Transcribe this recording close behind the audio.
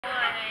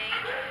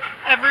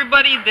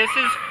Everybody, this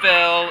is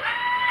Phil.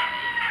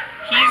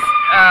 He's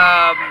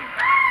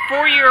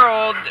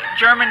 4-year-old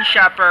German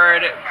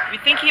Shepherd. We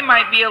think he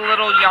might be a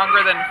little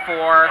younger than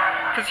 4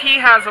 because he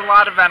has a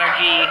lot of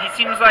energy. He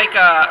seems like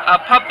a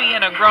puppy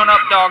in a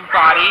grown-up dog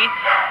body.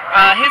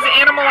 His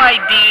animal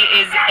ID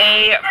is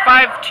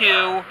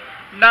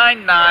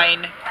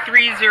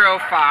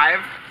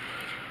A5299305.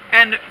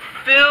 And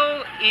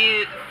Phil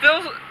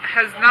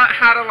has not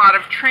had a lot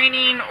of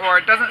training, or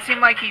it doesn't seem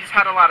like he's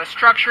had a lot of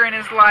structure in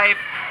his life.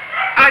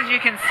 As you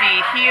can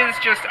see, he is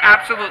just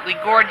absolutely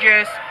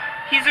gorgeous.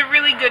 He's a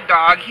really good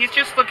dog. He's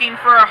just looking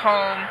for a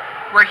home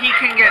where he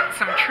can get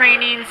some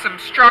training, some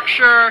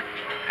structure,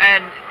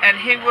 and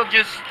he will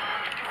just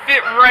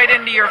fit right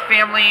into your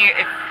family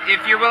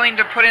if you're willing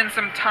to put in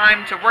some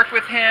time to work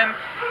with him.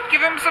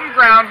 Give him some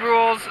ground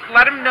rules.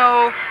 Let him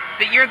know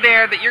that you're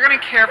there, that you're going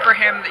to care for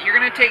him, that you're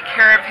going to take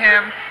care of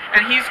him,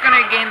 and he's going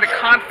to gain the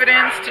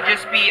confidence to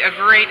just be a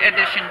great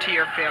addition to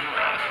your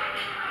family.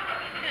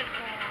 Good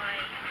boy.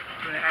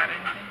 Do you want to add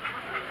anything?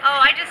 Oh,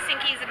 I just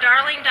think he's a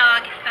darling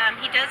dog.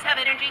 He does have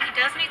energy. He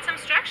does need some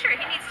structure.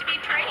 He needs to be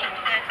trained.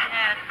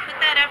 Put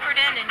that effort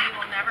in and you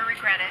will never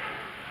regret it.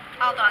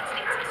 All dogs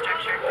need some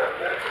structure.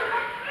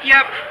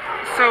 Yep.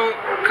 So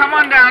come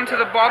on down to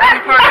the Baldwin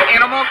Park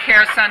Animal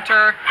Care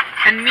Center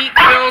and meet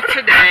Phil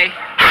today.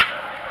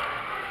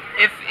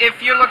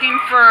 If you're looking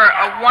for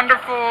a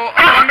wonderful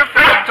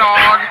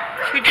dog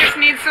who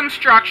just needs some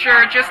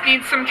structure, just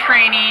needs some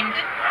training,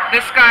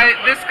 this guy's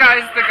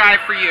the guy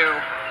for you.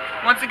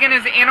 Once again,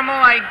 his animal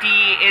ID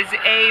is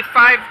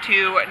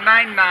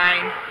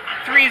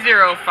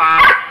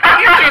A5299305.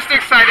 He's just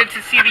excited to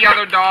see the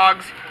other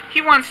dogs. He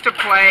wants to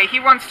play.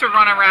 He wants to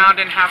run around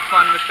and have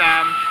fun with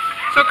them.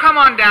 So come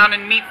on down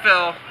and meet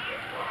Phil.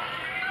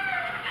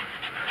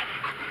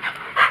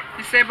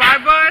 You say bye,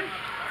 bud?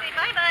 Say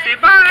bye, bud. Say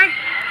bye.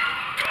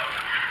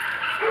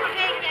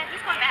 Okay.